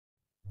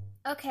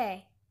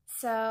Okay,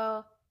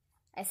 so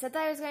I said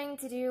that I was going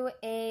to do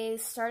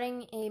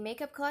starting a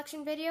makeup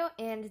collection video,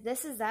 and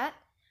this is that.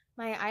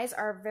 My eyes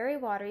are very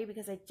watery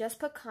because I just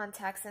put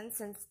contacts in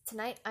since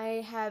tonight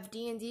I have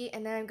D&D,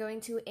 and then I'm going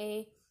to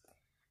a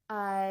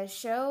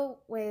show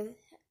with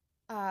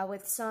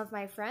some of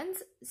my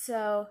friends.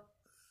 So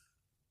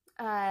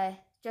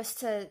just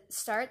to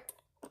start,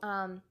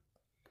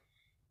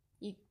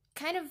 you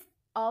kind of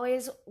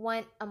always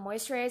want a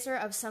moisturizer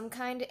of some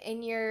kind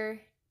in your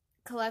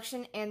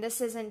collection, and this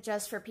isn't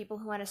just for people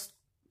who want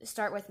to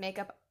start with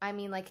makeup. I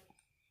mean, like,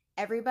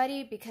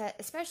 everybody,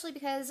 especially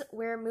because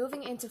we're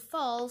moving into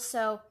fall.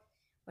 So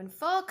when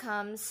fall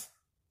comes,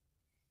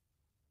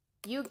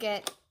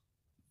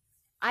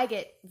 I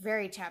get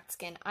very chapped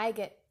skin. I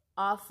get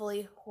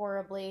awfully,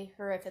 horribly,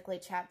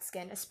 horrifically chapped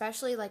skin,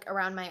 especially like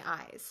around my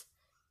eyes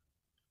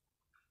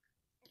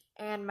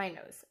and my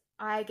nose.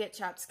 I get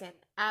chapped skin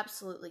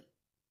absolutely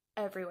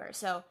everywhere.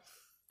 So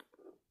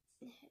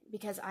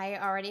because I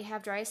already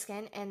have dry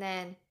skin, and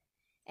then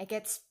it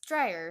gets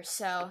drier,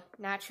 so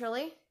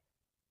naturally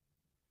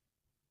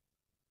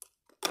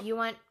you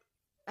want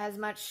as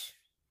much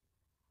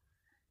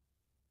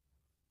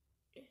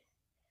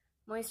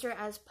moisture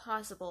as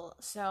possible.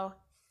 So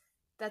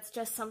that's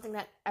just something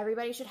that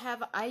everybody should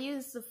have. I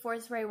use the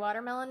Fourth Ray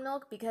watermelon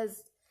milk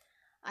because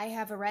I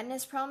have a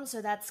redness problem,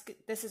 so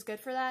this is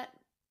good for that.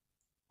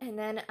 And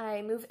then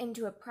I move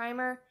into a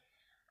primer.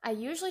 I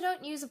usually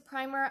don't use a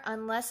primer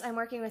unless I'm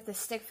working with a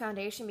stick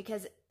foundation,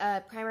 because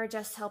a primer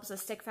just helps a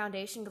stick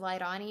foundation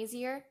glide on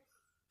easier.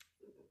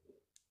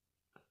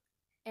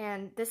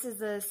 And this is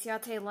the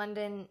Ciate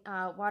London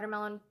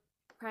watermelon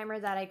primer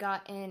that I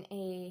got in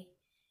a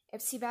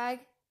Ipsy bag.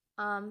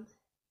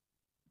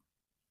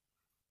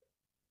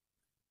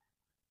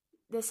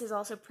 This is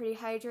also pretty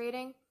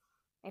hydrating.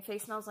 My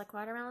face smells like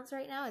watermelons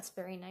right now. It's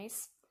very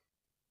nice.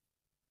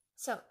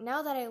 So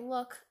now that I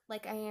look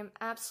like I am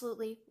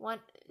absolutely,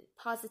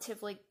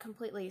 positively,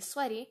 completely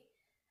sweaty,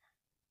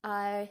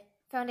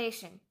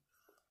 foundation.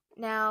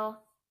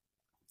 Now,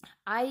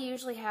 I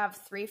usually have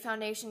 3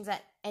 foundations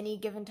at any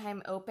given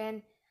time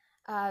open.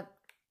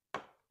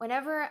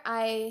 Whenever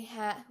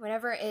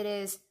it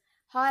is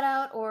hot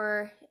out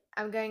or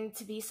I'm going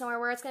to be somewhere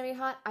where it's going to be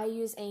hot, I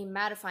use a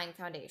mattifying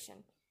foundation.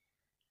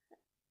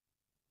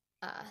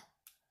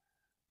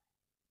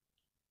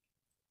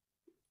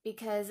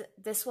 Because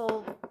this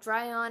will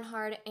dry on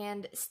hard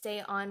and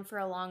stay on for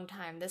a long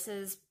time. This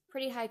is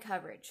pretty high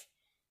coverage.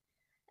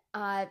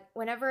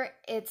 Whenever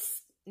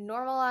it's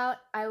normal out,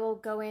 I will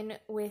go in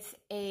with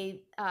a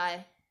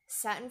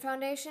satin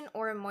foundation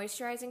or a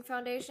moisturizing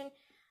foundation.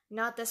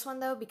 Not this one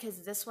though,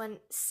 because this one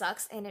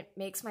sucks and it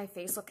makes my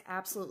face look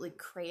absolutely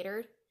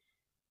cratered.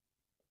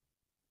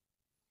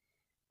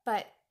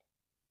 But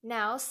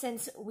now,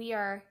 since we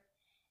are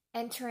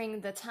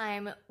entering the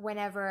time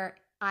whenever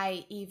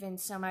I even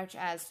so much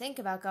as think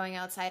about going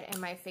outside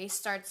and my face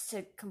starts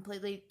to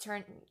completely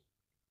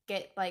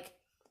get like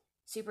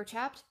super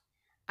chapped,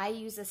 I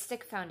use a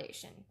stick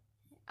foundation.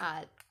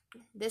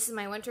 This is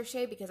my winter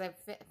shade because I've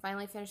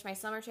finally finished my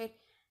summer shade.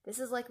 This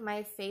is like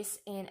my face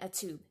in a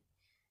tube.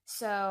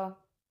 So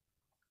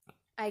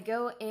I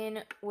go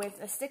in with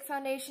a stick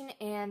foundation,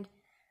 and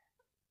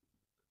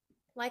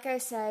like I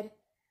said,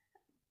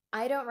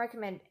 I don't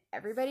recommend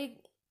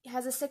everybody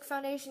has a stick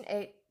foundation.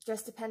 It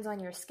just depends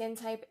on your skin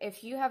type.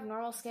 If you have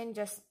normal skin,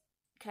 just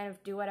kind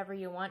of do whatever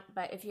you want.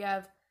 But if you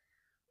have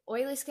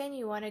oily skin,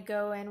 you want to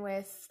go in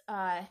with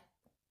the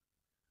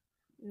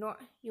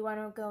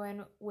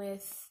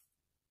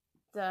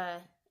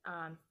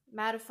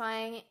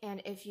mattifying,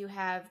 and if you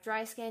have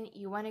dry skin,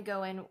 you want to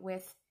go in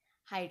with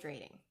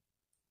hydrating,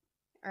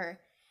 or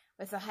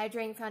with a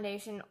hydrating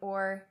foundation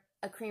or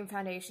a cream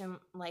foundation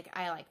like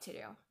I like to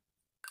do.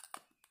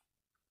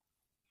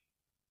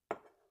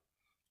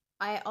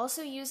 I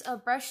also use a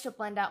brush to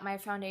blend out my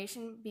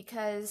foundation,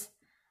 because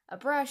a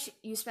brush,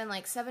 you spend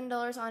like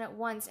 $7 on it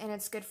once and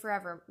it's good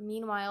forever.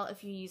 Meanwhile,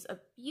 if you use a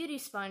beauty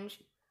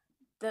sponge,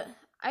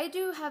 I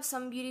do have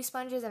some beauty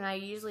sponges and I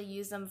usually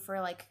use them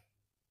for like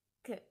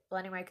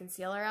blending my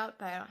concealer out,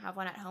 but I don't have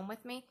one at home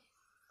with me.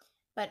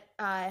 But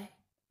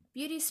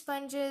beauty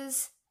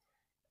sponges,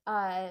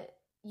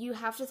 you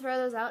have to throw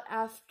those out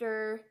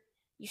after...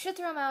 You should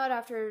throw them out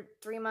after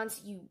 3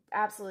 months. You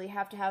absolutely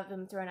have to have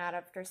them thrown out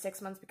after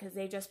 6 months, because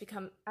they just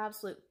become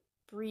absolute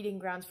breeding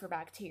grounds for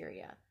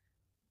bacteria.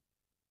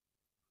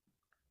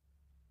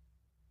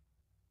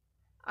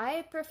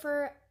 I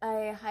prefer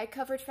a high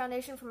coverage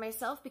foundation for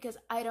myself because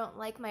I don't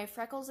like my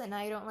freckles and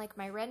I don't like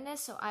my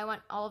redness, so I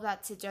want all of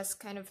that to just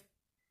kind of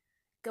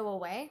go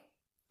away.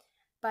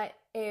 But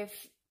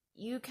if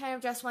you kind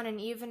of just want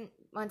to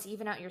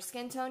even out your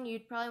skin tone,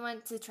 you'd probably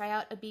want to try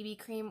out a BB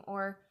cream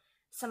or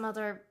some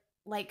other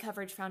light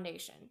coverage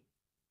foundation.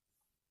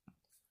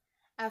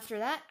 After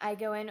that, I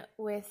go in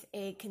with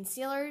a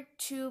concealer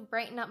to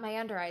brighten up my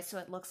under eyes so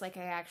it looks like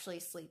I actually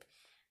sleep.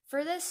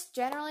 For this,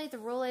 generally the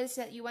rule is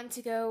that you want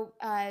to go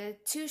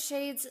 2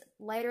 shades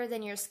lighter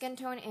than your skin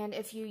tone, and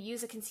if you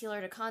use a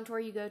concealer to contour,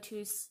 you go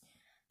 2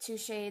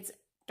 shades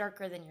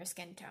darker than your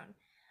skin tone.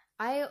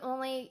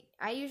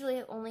 I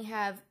usually only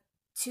have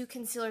 2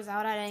 concealers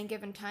out at any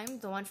given time,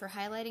 the one for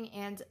highlighting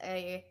and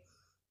a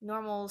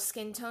normal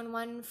skin tone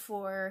one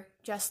for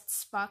just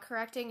spot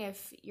correcting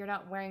if you're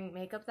not wearing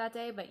makeup that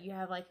day but you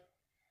have like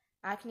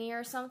acne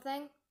or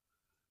something.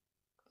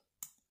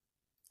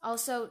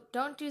 Also,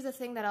 don't do the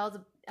thing that all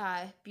the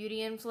beauty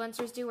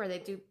influencers do where they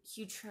do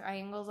huge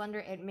triangles under.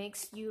 It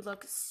makes you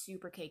look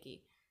super cakey.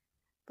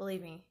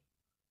 Believe me.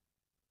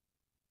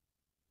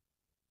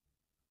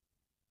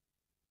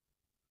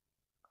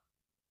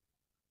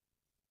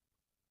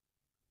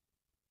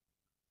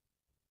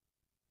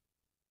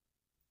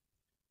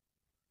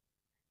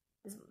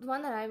 The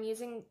one that I'm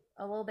using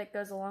a little bit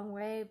goes a long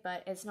way,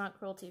 but it's not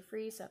cruelty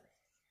free, so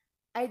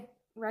I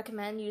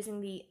recommend using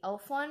the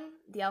e.l.f. one.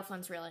 The e.l.f.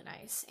 one's really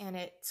nice, and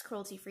it's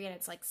cruelty free, and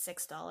it's like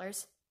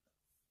 $6.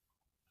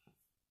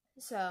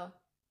 So,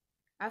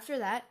 after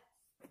that,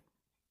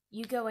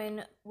 you go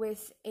in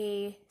with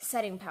a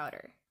setting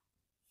powder.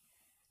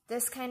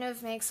 This kind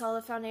of makes all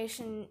the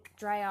foundation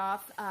dry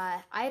off.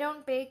 I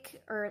don't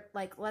bake or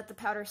like let the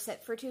powder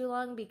sit for too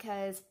long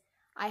because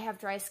I have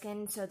dry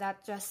skin, so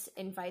that just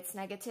invites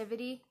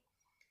negativity.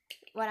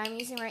 What I'm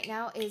using right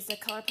now is the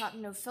ColourPop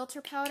No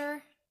Filter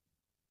powder.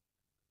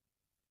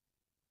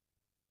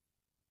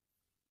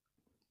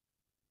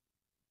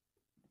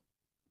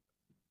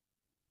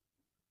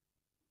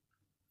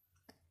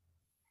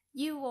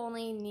 You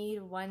only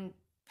need one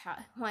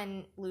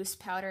loose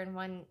powder and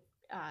one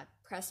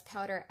pressed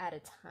powder at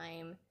a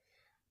time.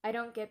 I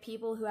don't get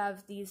people who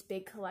have these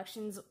big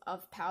collections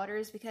of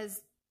powders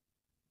because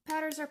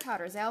powders are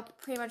powders. They all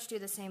pretty much do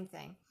the same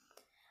thing.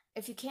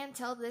 If you can't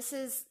tell, this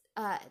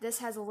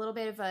has a little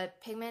bit of a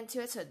pigment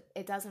to it, so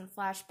it doesn't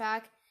flash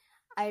back.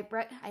 I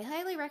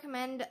highly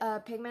recommend a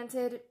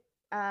pigmented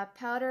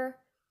powder,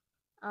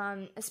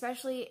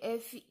 especially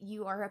if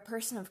you are a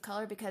person of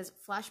color, because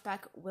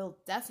flashback will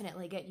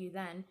definitely get you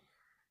then.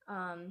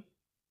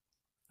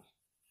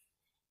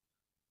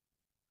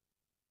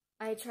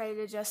 I try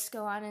to just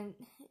go on and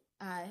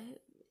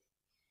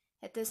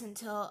hit this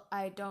until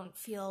I don't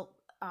feel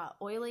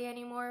oily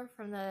anymore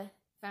from the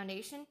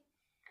foundation.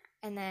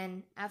 And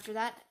then after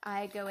that,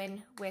 I go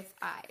in with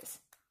eyes.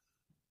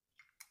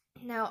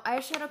 Now,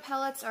 eyeshadow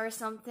palettes are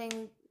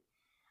something...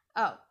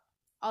 Oh,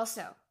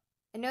 also,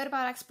 a note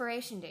about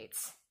expiration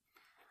dates.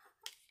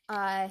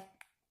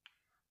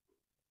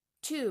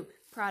 Tube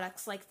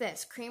products like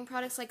this, cream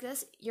products like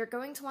this, you're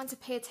going to want to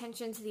pay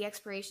attention to the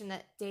expiration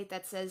date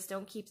that says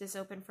don't keep this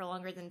open for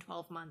longer than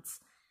 12 months.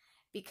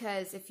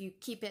 Because if you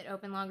keep it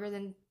open longer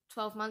than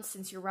 12 months,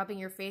 since you're rubbing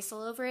your face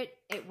all over it,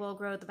 it will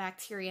grow the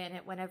bacteria in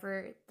it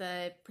whenever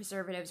the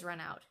preservatives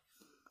run out.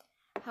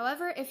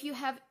 However, if you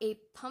have a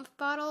pump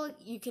bottle,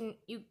 you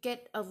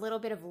get a little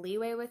bit of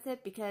leeway with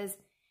it because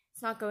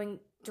it's not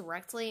going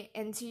directly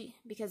into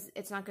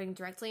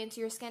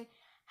your skin.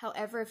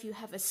 However, if you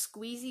have a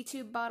squeezy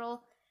tube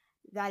bottle,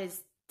 that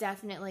is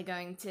definitely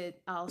going to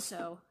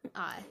also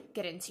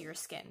get into your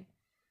skin.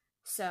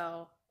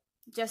 So,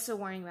 just a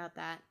warning about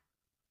that.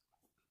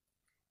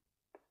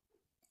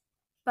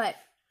 But,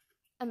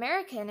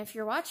 American, if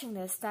you're watching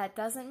this, that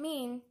doesn't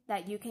mean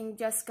that you can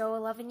just go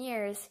 11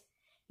 years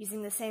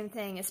using the same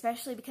thing,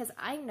 especially because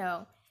I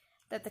know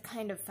that the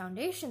kind of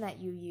foundation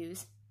that you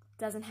use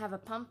doesn't have a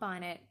pump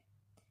on it.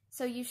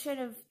 So you should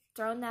have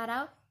thrown that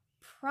out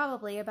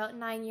probably about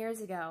 9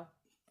 years ago.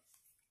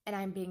 And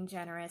I'm being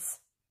generous.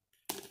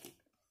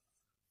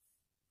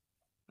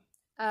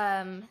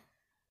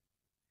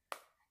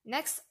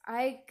 Next,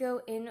 I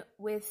go in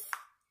with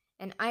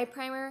an eye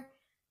primer.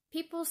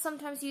 People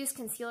sometimes use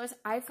concealers.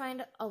 I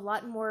find a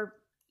lot more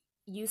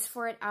use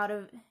for it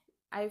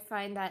I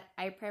find that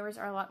eye primers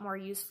are a lot more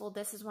useful.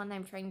 This is one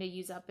I'm trying to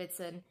use up.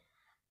 It's an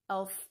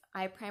e.l.f.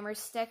 eye primer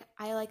stick.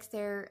 I like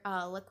their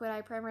liquid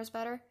eye primers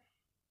better.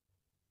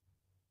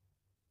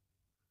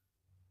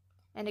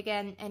 And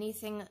again,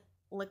 anything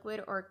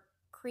liquid or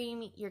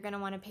cream, you're going to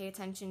want to pay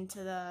attention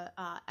to the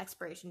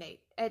expiration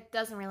date. It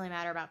doesn't really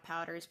matter about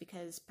powders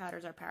because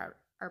powders are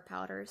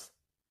powders.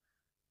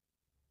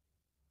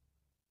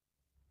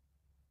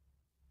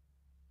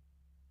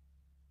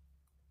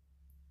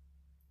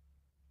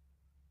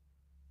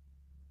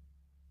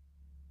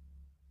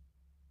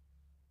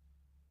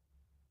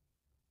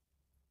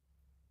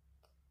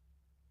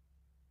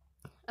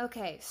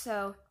 Okay,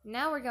 so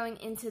now we're going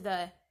into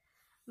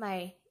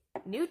my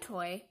new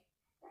toy,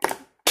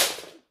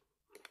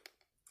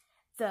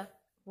 the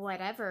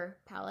Whatever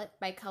palette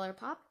by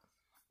ColourPop.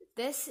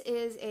 This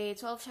is a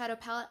 12 shadow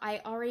palette.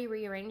 I already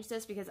rearranged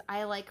this because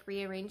I like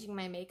rearranging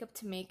my makeup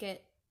to make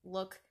it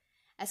look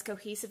as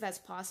cohesive as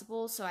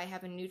possible. So I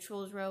have a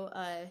neutrals row,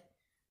 a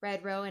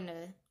red row, and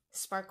a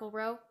sparkle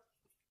row.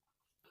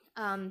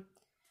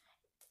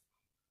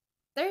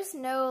 There's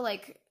no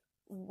like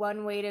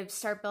one way to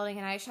start building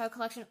an eyeshadow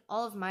collection.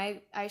 All of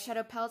my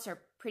eyeshadow palettes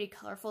are pretty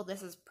colorful.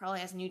 This is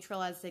probably as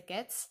neutral as it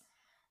gets.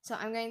 So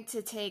I'm going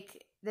to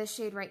take this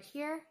shade right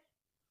here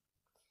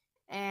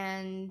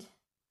and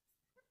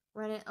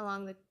run it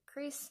along the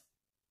crease. .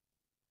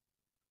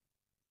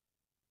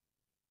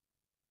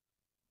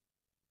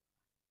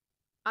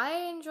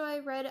 I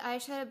enjoy red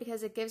eyeshadow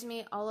because it gives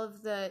me all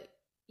of the,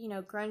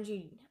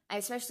 grungy. I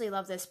especially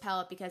love this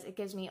palette because it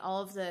gives me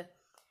all of the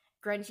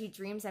grungy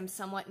dreams I'm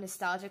somewhat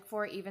nostalgic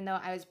for. Even though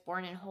I was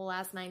born in whole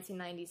ass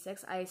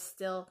 1996, I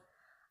still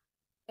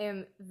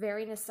am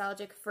very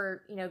nostalgic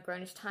for,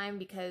 grunge time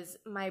because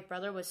my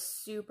brother is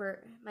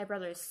super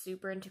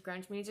into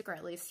grunge music, or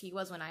at least he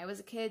was when I was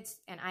a kid,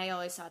 and I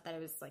always thought that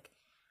it was like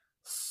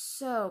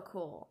so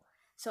cool.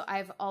 So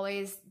I've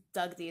always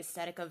dug the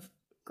aesthetic of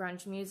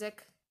grunge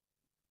music.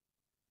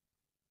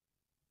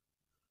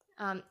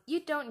 You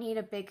don't need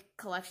a big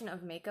collection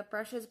of makeup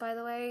brushes, by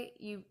the way.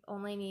 You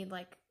only need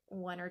like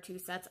 1 or 2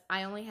 sets.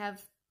 I only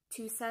have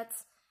 2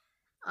 sets.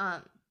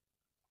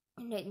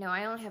 No,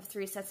 I only have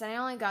 3 sets, and I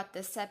only got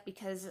this set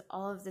because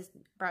all of the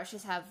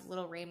brushes have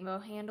little rainbow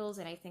handles,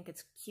 and I think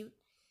it's cute.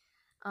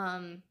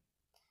 Then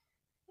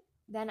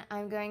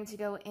I'm going to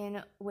go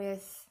in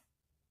with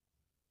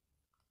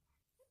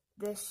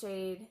this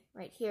shade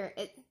right here,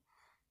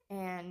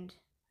 and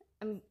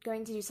I'm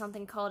going to do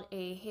something called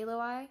a halo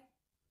eye,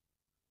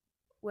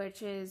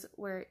 which is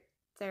where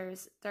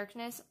there's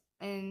darkness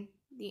in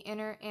the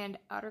inner and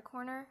outer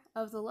corner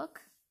of the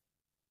look.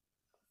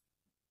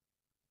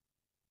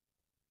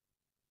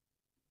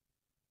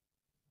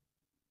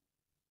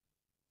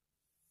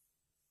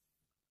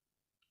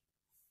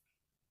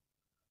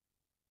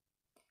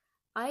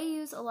 I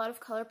use a lot of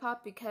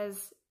ColourPop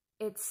because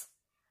it's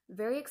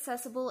very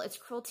accessible, it's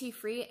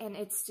cruelty-free, and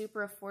it's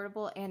super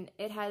affordable, and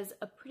it has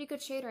a pretty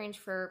good shade range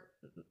for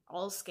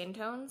all skin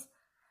tones.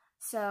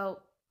 So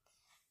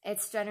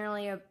it's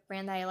generally a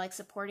brand that I like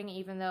supporting,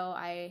 even though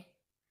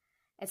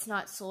it's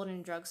not sold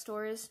in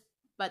drugstores,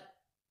 but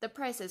the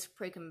price is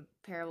pretty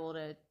comparable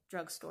to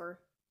drugstore.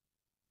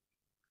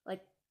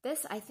 Like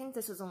this, I think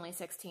this was only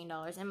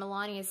 $16, and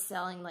Milani is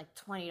selling like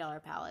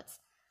 $20 palettes.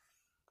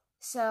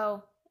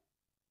 So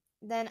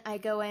then I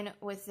go in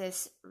with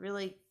this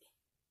really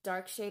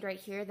dark shade right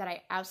here that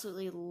I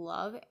absolutely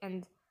love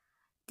and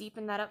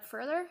deepen that up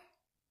further.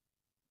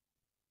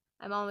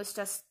 I'm almost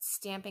just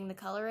stamping the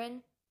color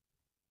in.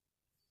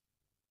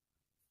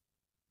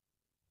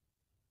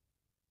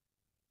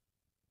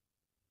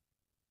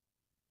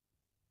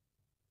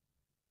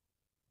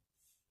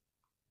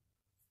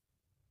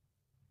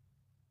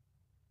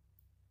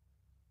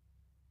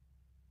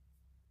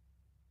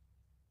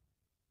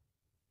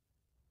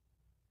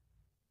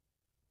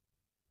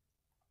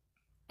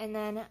 And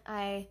then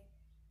I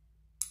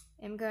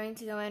am going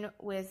to go in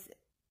with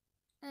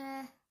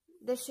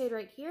this shade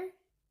right here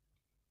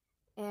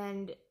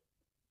and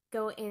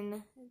go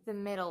in the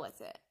middle with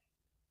it,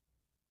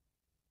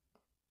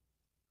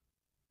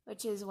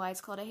 which is why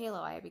it's called a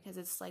halo eye, because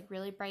it's like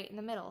really bright in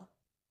the middle.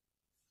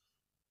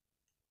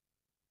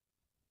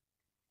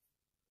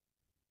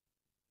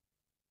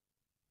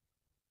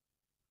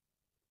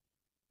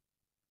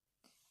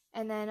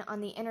 And then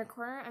on the inner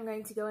corner, I'm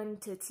going to go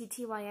into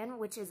TTYN,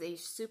 which is a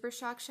Super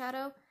Shock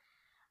Shadow.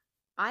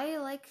 I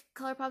like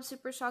ColourPop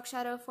Super Shock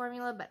Shadow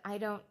formula, but I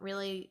don't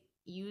really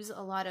use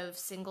a lot of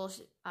single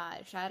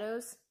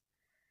shadows.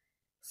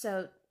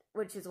 So,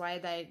 which is why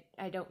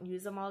I don't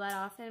use them all that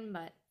often,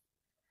 but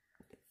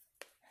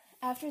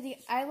after the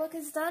eye look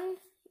is done,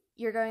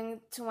 you're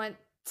going to want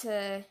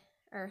to,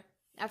 or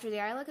after the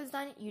eye look is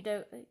done, you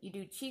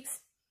do cheeks.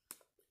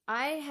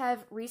 I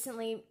have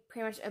recently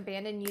pretty much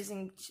abandoned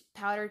using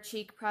powder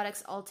cheek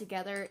products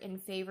altogether in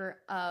favor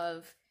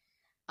of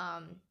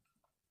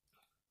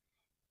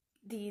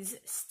these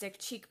stick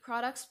cheek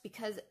products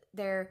because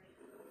they're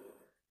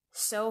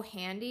so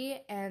handy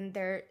and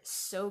they're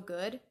so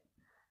good.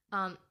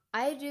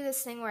 I do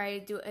this thing where I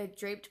do a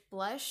draped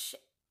blush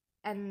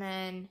and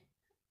then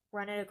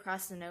run it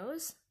across the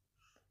nose.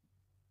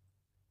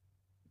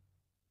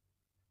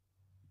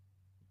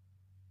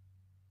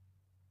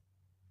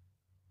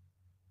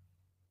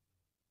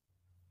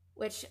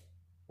 Which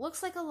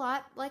looks like a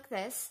lot like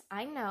this.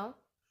 I know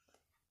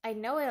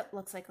it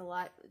looks like a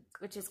lot,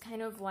 which is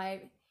kind of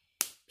why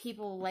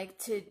people like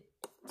to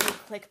do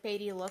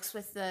clickbaity looks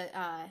with the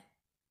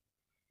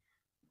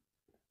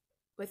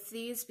with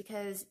these,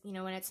 because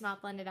when it's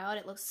not blended out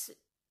it looks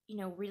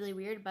really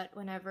weird, but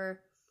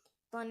whenever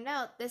blended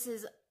out, this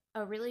is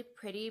a really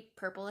pretty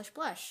purplish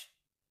blush.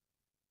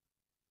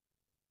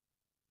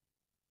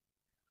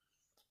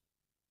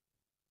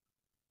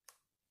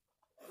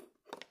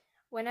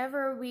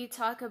 Whenever we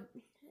talk about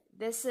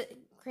this,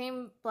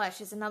 cream blush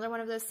is another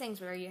one of those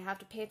things where you have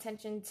to pay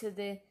attention to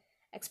the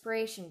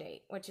expiration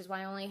date, which is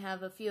why I only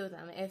have a few of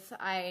them. If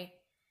I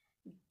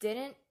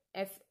didn't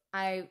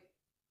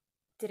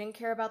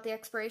care about the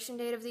expiration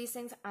date of these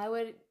things, I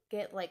would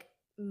get like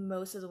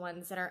most of the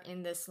ones that are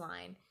in this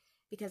line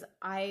because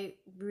I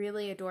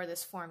really adore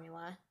this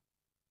formula.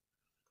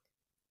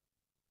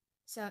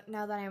 So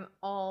now that I'm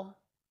all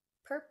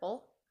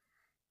purple,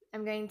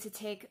 I'm going to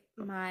take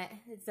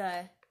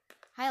the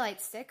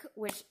highlight stick,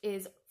 which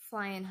is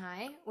Flying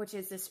High, which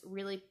is this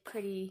really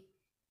pretty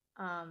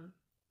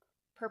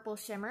purple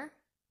shimmer,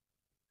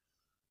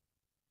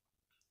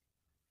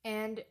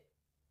 and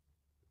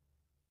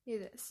do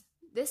this.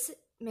 This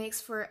makes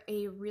for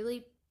a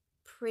really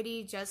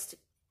pretty, just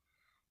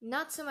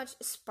not so much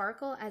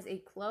sparkle as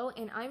a glow,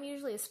 and I'm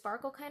usually a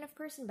sparkle kind of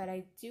person, but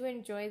I do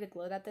enjoy the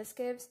glow that this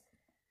gives.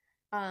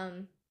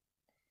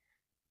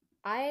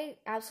 I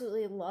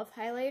absolutely love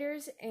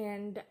highlighters,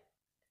 and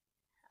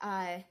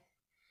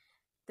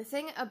the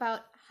thing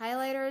about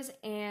highlighters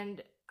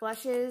and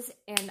blushes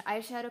and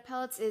eyeshadow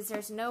palettes is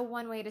there's no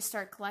one way to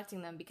start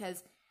collecting them,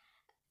 because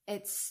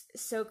it's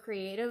so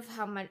creative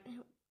how much,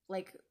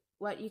 like,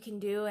 what you can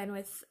do and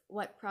with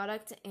what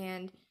product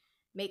and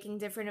making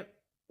different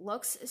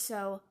looks.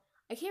 So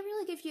I can't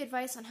really give you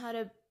advice on how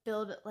to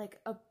build like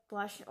a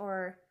blush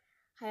or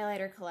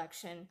highlighter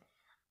collection.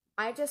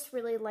 I just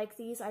really like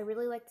these. I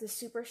really like the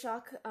Super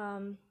Shock.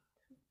 I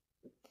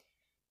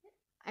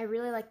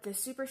really like the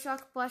Super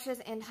Shock blushes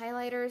and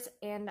highlighters,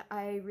 and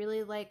I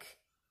really like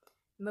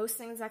most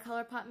things that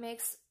ColourPop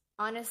makes.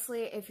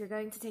 Honestly, if you're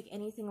going to take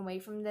anything away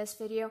from this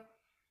video,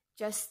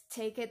 just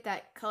take it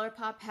that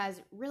ColourPop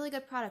has really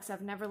good products that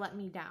have never let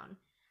me down.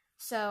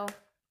 So,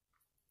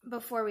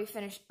 before we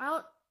finish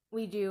out,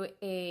 we do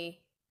a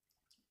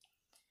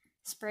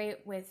spray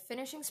with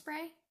finishing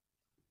spray.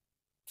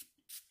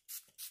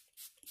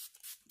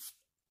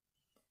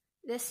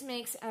 This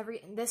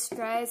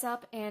dries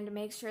up and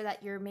makes sure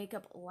that your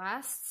makeup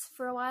lasts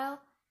for a while.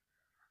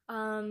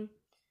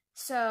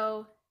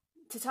 So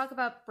to talk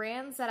about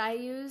brands that I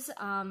use,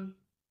 I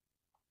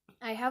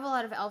have a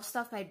lot of e.l.f.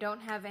 stuff, but I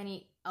don't have any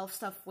e.l.f.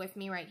 stuff with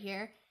me right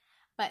here.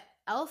 But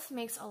e.l.f.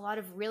 makes a lot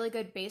of really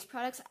good base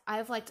products.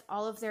 I've liked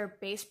all of their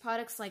base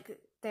products, like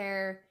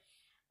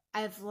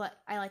I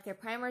like their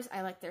primers,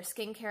 I like their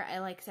skincare, I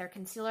like their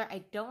concealer.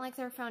 I don't like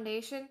their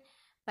foundation,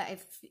 but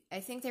I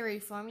think they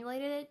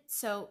reformulated it,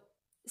 so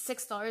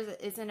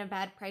 $6 isn't a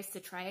bad price to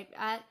try it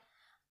at.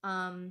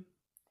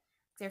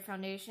 Their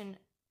foundation,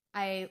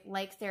 I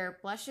like their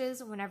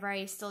blushes whenever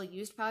I still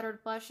used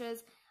powdered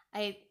blushes.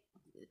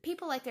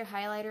 People like their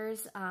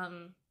highlighters,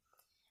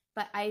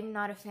 but I'm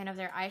not a fan of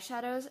their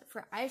eyeshadows.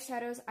 For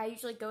eyeshadows, I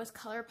usually go with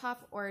ColourPop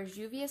or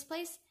Juvia's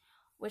Place,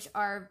 which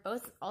are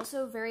both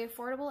also very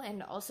affordable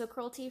and also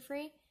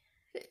cruelty-free.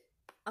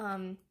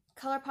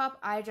 ColourPop,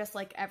 I just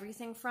like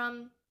everything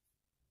from,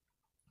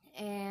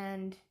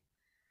 and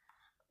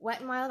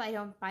Wet n Wild I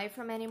don't buy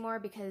from anymore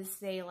because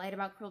they lied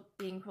about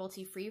being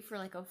cruelty-free for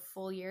like a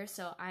full year,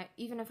 so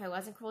even if I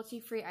wasn't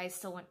cruelty-free, I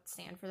still wouldn't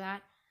stand for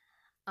that.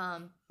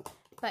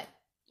 But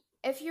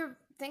if you're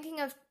thinking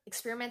of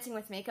experimenting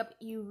with makeup,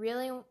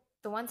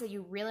 the ones that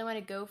you really want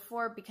to go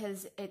for,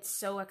 because it's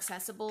so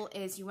accessible,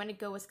 is you want to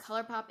go with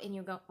ColourPop and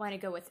you want to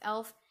go with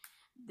e.l.f.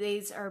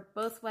 These are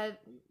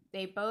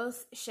they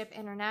both ship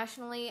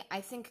internationally.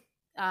 I think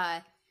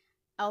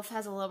e.l.f.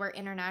 has a lower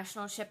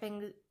international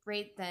shipping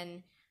rate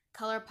than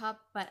ColourPop,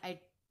 but I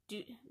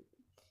do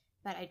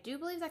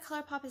believe that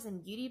ColourPop is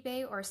in Beauty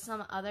Bay or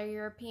some other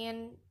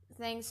European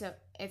thing. So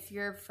if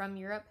you're from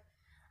Europe,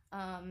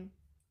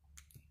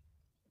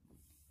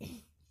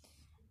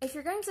 if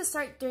you're going to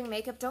start doing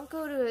makeup, don't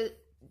go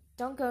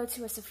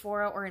to a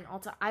Sephora or an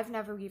Ulta. I've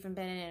never even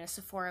been in a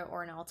Sephora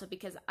or an Ulta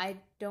because I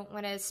don't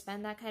want to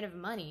spend that kind of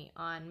money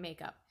on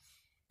makeup,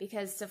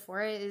 because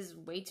Sephora is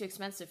way too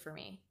expensive for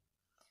me.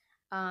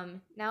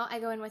 Now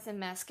I go in with a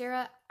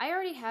mascara. I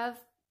already have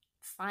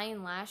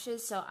fine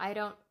lashes, so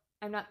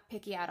I'm not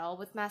picky at all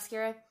with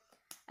mascara.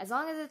 As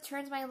long as it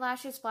turns my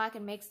lashes black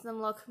and makes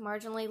them look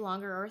marginally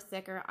longer or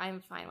thicker, I'm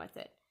fine with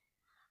it.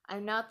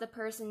 I'm not the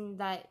person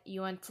that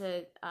you want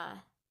to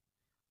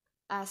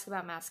ask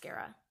about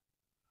mascara.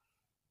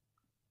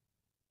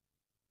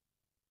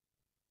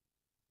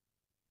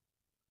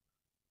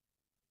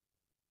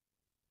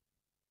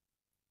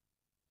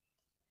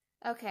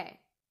 Okay.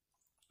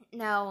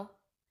 Now,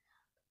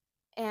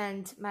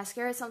 and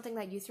mascara is something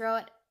that you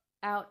throw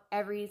out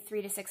every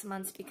 3 to 6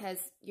 months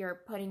because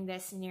you're putting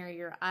this near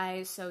your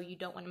eyes, so you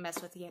don't want to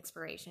mess with the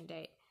expiration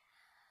date.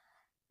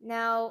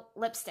 Now,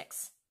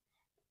 lipsticks.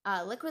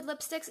 Liquid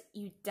lipsticks,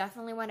 you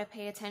definitely want to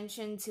pay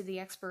attention to the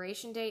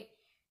expiration date.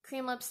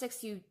 Cream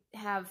lipsticks, you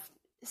have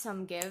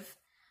some give.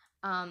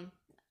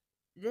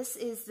 This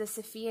is the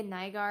Sophia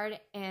Nygaard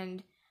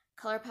and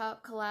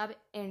ColourPop collab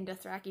in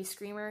Dothraki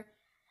Screamer.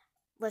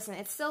 Listen,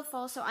 it's still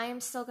fall, so I am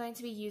still going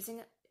to be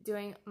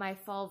doing my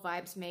fall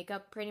vibes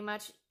makeup pretty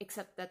much,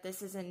 except that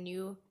this is a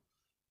new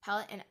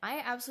palette, and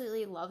I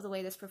absolutely love the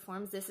way this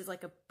performs. This is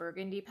like a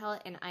burgundy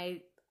palette, and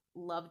I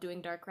love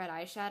doing dark red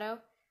eyeshadow.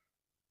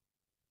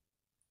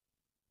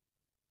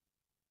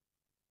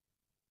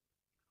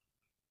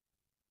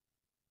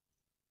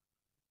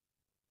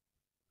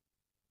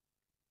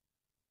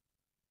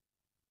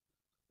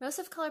 Most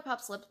of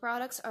ColourPop's lip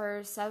products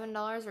are $7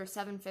 or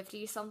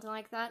 $7.50, something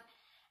like that.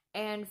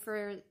 And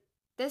for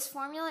this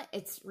formula,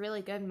 it's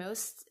really good.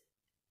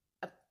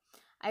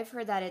 I've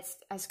heard that it's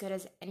as good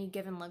as any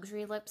given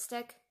luxury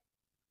lipstick.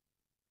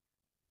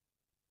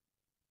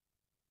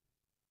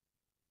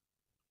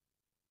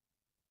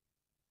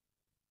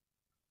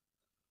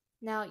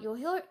 Now,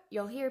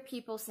 you'll hear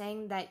people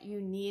saying that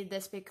you need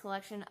this big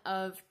collection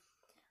of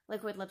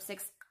liquid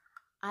lipsticks.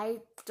 I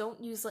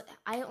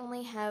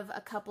only have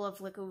a couple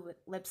of liquid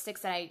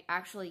lipsticks that I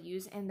actually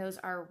use, and those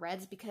are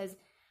reds, because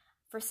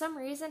for some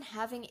reason,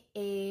 having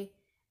an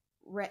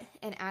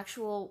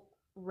actual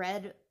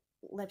red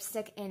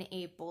lipstick in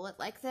a bullet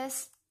like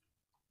this,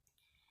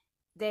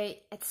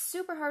 it's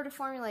super hard to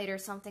formulate or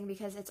something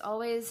because it's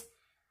always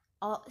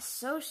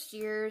so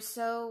sheer,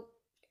 so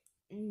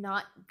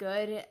not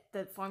good.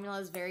 The formula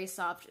is very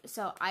soft,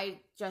 so I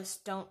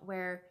just don't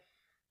wear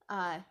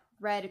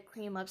red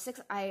cream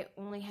lipsticks. I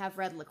only have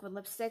red liquid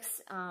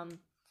lipsticks.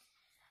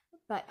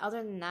 But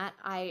other than that,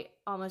 I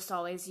almost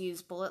always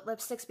use bullet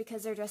lipsticks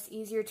because they're just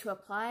easier to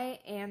apply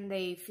and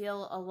they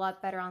feel a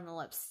lot better on the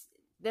lips.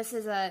 This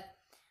is a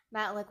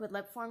matte liquid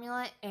lip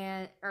formula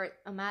or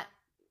a matte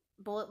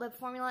bullet lip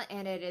formula,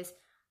 and it is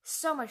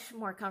so much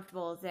more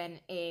comfortable than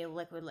a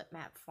liquid lip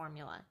matte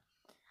formula.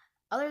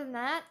 Other than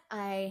that,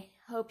 I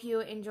hope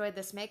you enjoyed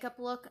this makeup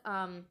look.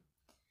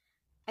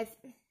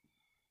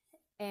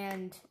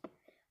 And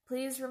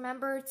please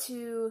remember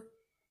to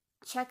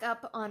check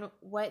up on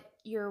what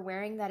you're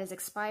wearing that is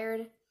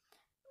expired.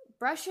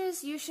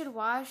 Brushes you should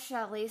wash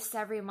at least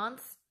every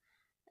month,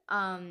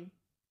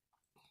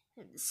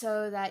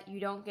 so that you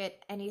don't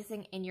get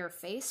anything in your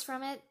face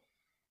from it.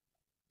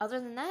 Other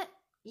than that,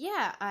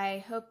 yeah,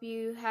 I hope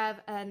you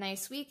have a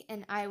nice week,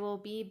 and I will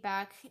be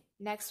back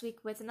next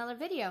week with another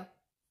video.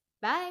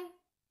 Bye!